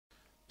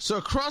So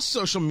across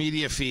social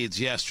media feeds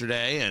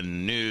yesterday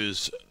and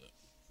news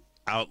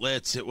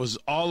outlets, it was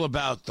all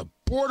about the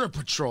Border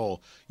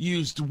Patrol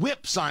used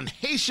whips on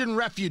Haitian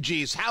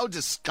refugees. How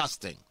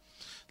disgusting.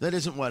 That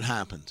isn't what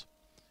happened.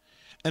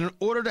 And in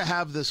order to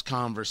have this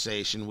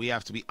conversation, we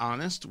have to be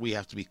honest, we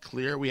have to be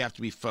clear, we have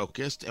to be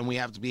focused, and we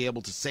have to be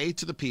able to say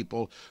to the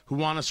people who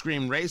want to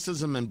scream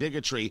racism and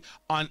bigotry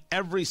on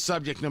every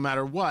subject, no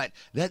matter what,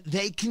 that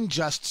they can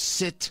just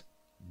sit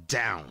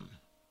down.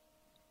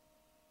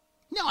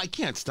 No, I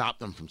can't stop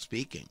them from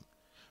speaking,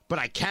 but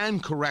I can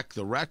correct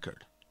the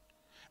record.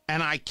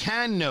 And I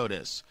can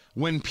notice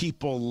when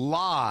people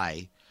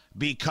lie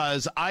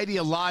because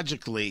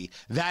ideologically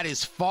that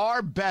is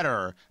far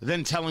better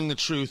than telling the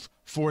truth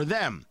for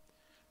them.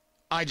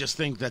 I just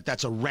think that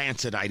that's a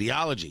rancid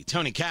ideology.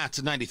 Tony Katz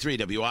at 93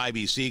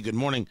 WIBC. Good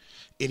morning.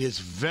 It is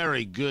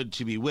very good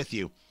to be with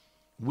you.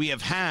 We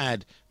have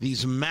had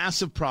these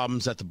massive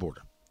problems at the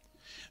border.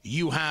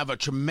 You have a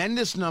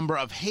tremendous number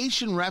of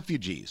Haitian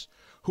refugees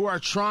who are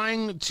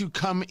trying to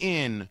come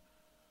in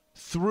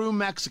through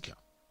Mexico.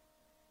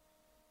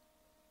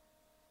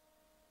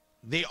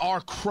 They are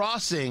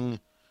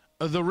crossing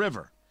the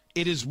river.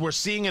 We're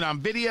seeing it on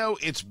video.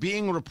 It's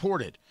being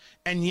reported.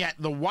 And yet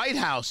the White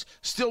House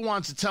still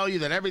wants to tell you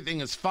that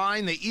everything is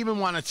fine. They even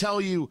want to tell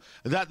you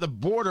that the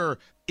border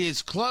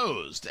is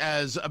closed.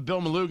 As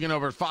Bill Malugin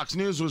over at Fox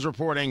News was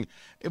reporting,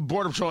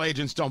 Border Patrol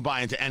agents don't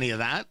buy into any of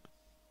that.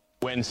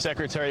 When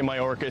Secretary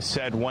Mayorkas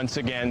said once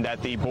again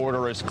that the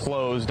border is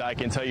closed, I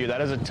can tell you that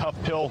is a tough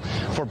pill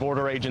for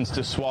border agents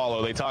to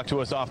swallow. They talk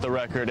to us off the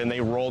record and they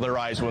roll their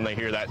eyes when they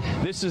hear that.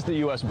 This is the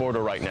U.S.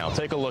 border right now.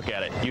 Take a look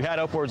at it. You had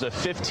upwards of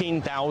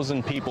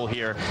 15,000 people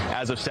here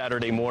as of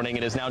Saturday morning.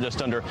 It is now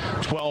just under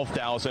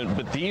 12,000.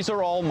 But these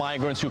are all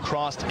migrants who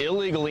crossed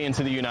illegally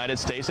into the United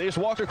States. They just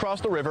walked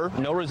across the river,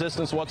 no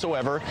resistance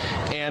whatsoever,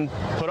 and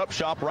put up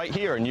shop right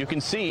here. And you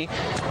can see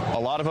a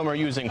lot of them are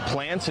using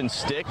plants and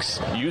sticks,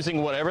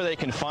 using whatever they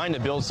can find to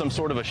build some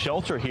sort of a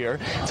shelter here.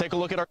 Take a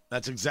look at our...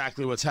 That's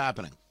exactly what's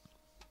happening.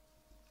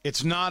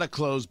 It's not a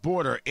closed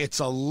border. It's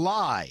a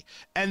lie.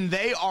 And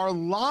they are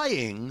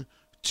lying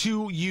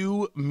to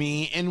you,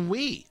 me, and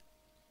we.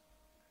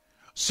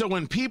 So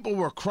when people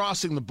were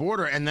crossing the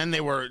border and then they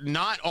were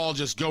not all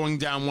just going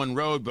down one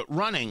road but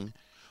running,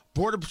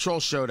 Border Patrol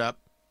showed up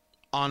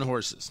on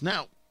horses.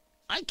 Now,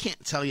 I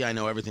can't tell you I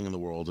know everything in the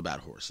world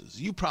about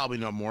horses. You probably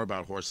know more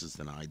about horses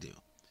than I do.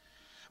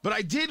 But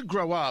I did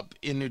grow up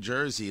in New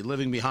Jersey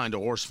living behind a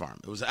horse farm.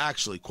 It was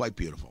actually quite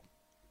beautiful.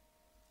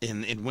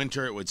 In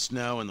winter, it would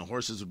snow, and the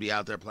horses would be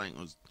out there playing. It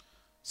was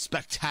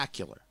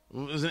spectacular.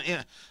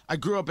 I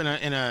grew up in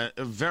a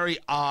very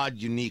odd,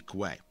 unique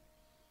way.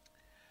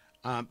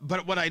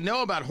 But what I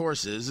know about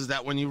horses is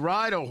that when you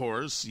ride a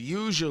horse,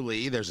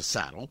 usually there's a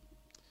saddle,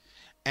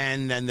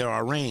 and then there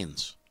are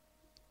reins.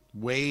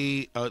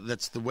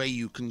 That's the way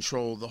you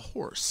control the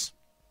horse.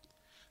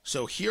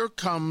 So here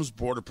comes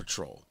Border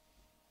Patrol.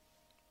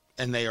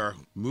 And they are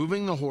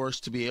moving the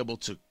horse to be able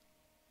to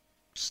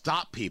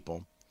stop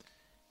people.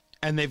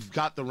 And they've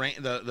got the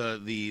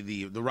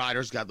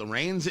riders got the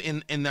reins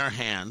in their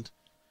hand,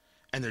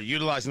 and they're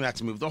utilizing that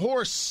to move the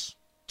horse,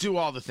 do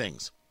all the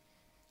things.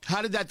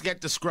 How did that get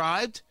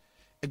described?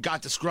 It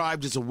got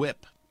described as a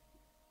whip.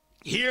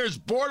 Here's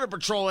Border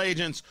Patrol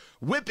agents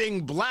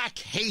whipping black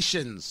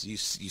Haitians. You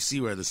see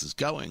where this is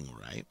going,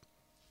 right?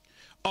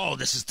 Oh,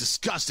 this is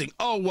disgusting.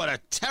 Oh, what a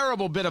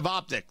terrible bit of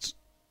optics.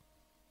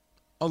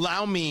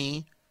 Allow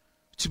me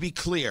to be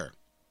clear.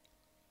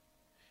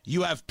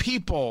 You have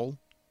people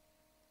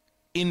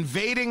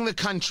invading the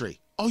country.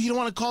 Oh, you don't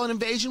want to call it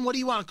invasion? What do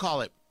you want to call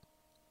it?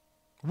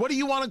 What do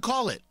you want to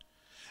call it?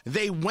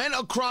 They went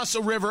across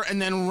a river and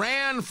then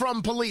ran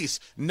from police.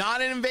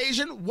 Not an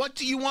invasion? What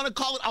do you want to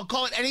call it? I'll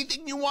call it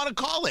anything you want to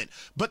call it.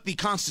 But the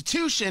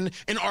Constitution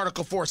in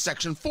Article 4,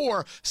 Section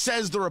 4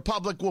 says the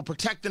Republic will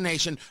protect the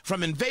nation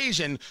from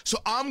invasion. So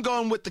I'm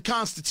going with the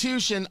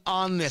Constitution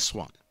on this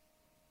one.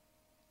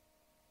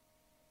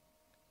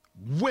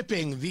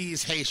 Whipping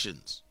these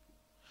Haitians.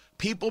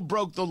 People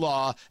broke the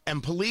law,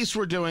 and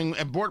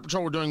and Border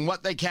Patrol were doing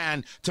what they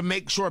can to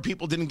make sure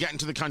people didn't get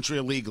into the country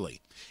illegally.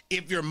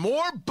 If you're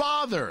more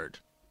bothered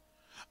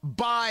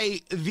by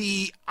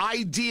the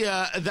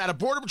idea that a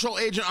Border Patrol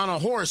agent on a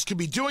horse could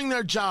be doing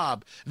their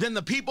job than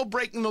the people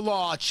breaking the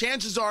law,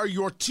 chances are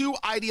you're too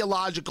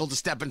ideological to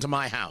step into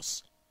my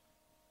house.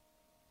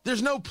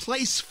 There's no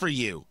place for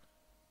you.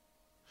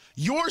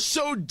 You're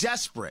so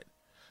desperate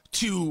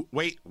to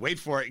wait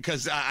for it,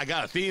 because I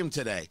got a theme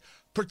today.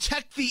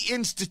 Protect the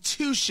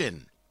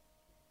institution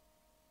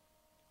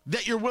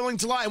that you're willing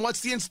to lie. And what's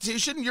the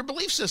institution? Your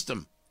belief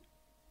system.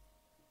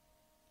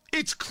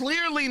 It's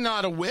clearly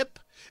not a whip.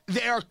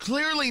 They are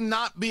clearly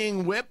not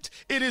being whipped.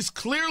 It is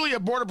clearly a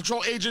Border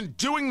Patrol agent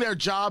doing their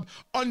job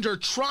under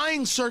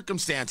trying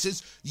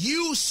circumstances.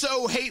 You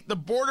so hate the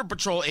Border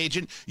Patrol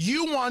agent,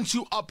 you want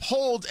to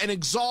uphold and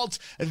exalt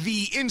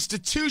the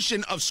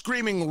institution of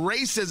screaming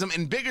racism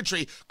and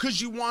bigotry because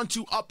you want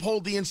to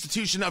uphold the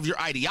institution of your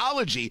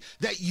ideology,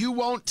 that you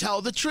won't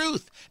tell the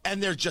truth.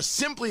 And there just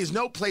simply is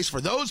no place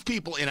for those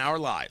people in our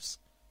lives.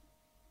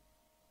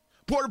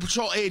 Border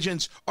Patrol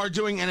agents are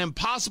doing an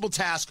impossible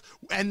task,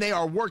 and they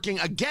are working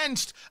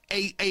against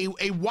a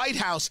White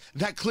House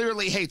that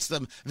clearly hates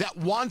them, that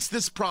wants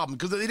this problem.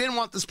 Because if they didn't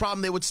want this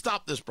problem, they would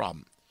stop this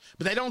problem.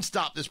 But they don't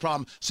stop this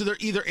problem, so they're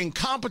either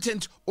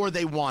incompetent or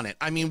they want it.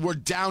 I mean, we're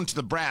down to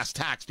the brass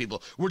tacks,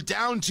 people. We're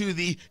down to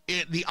the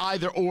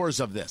either-ors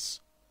of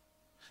this.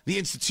 The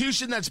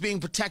institution that's being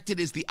protected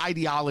is the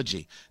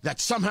ideology that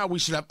somehow we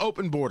should have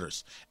open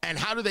borders. And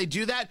how do they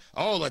do that?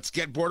 Oh, let's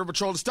get Border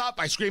Patrol to stop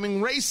by screaming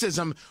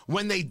racism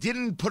when they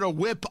didn't put a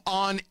whip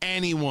on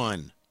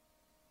anyone.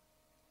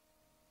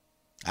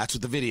 That's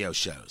what the video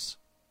shows.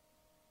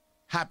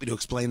 Happy to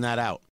explain that out.